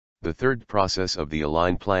The third process of the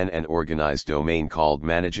Align Plan and Organize domain, called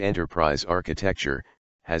Manage Enterprise Architecture,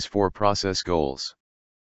 has 4 process goals.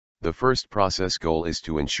 The first process goal is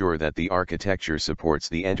to ensure that the architecture supports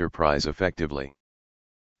the enterprise effectively.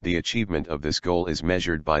 The achievement of this goal is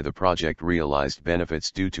measured by the project realized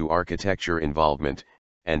benefits due to architecture involvement,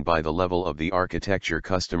 and by the level of the architecture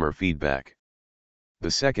customer feedback.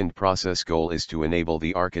 The second process goal is to enable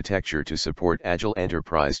the architecture to support agile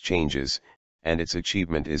enterprise changes, and its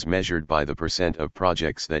achievement is measured by the % of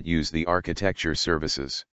projects that use the architecture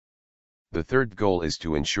services. The third goal is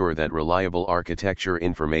to ensure that reliable architecture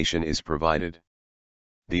information is provided.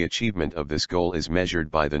 The achievement of this goal is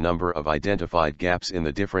measured by the number of identified gaps in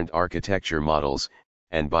the different architecture models,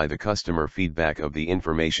 and by the customer feedback of the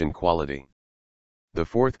information quality. The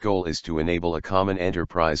fourth goal is to enable a common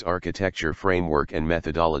enterprise architecture framework and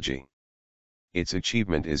methodology. Its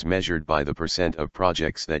achievement is measured by the % of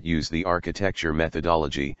projects that use the architecture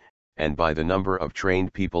methodology, and by the number of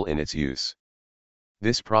trained people in its use.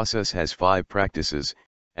 This process has 5 practices,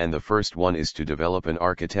 and the first one is to develop an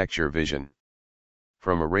architecture vision.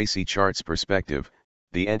 From a RACI charts perspective,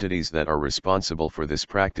 the entities that are responsible for this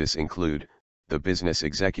practice include the business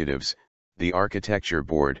executives, the architecture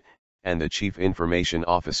board, and the chief information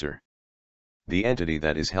officer. The entity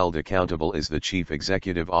that is held accountable is the chief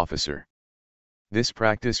executive officer. This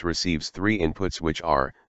practice receives 3 inputs, which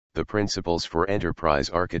are the principles for enterprise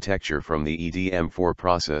architecture from the EDM4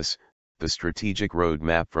 process, the strategic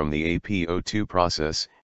roadmap from the APO02 process,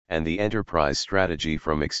 and the enterprise strategy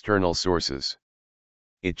from external sources.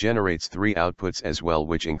 It generates 3 outputs as well,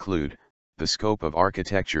 which include the scope of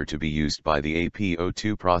architecture to be used by the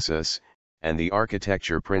APO02 process, and the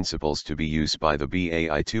architecture principles to be used by the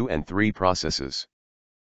BAI2 and 3 processes.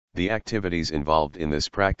 The activities involved in this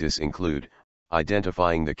practice include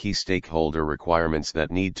identifying the key stakeholder requirements that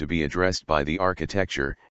need to be addressed by the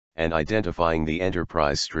architecture, and identifying the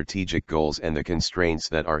enterprise strategic goals and the constraints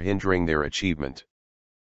that are hindering their achievement.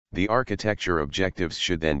 The architecture objectives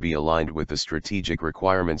should then be aligned with the strategic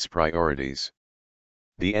requirements priorities.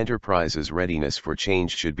 The enterprise's readiness for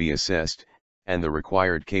change should be assessed, and the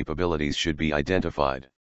required capabilities should be identified.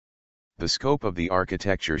 The scope of the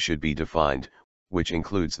architecture should be defined, which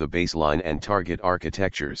includes the baseline and target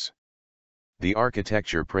architectures. The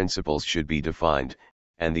architecture principles should be defined,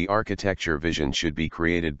 and the architecture vision should be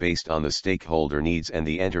created based on the stakeholder needs and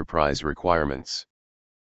the enterprise requirements.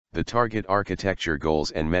 The target architecture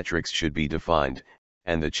goals and metrics should be defined,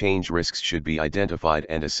 and the change risks should be identified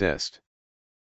and assessed.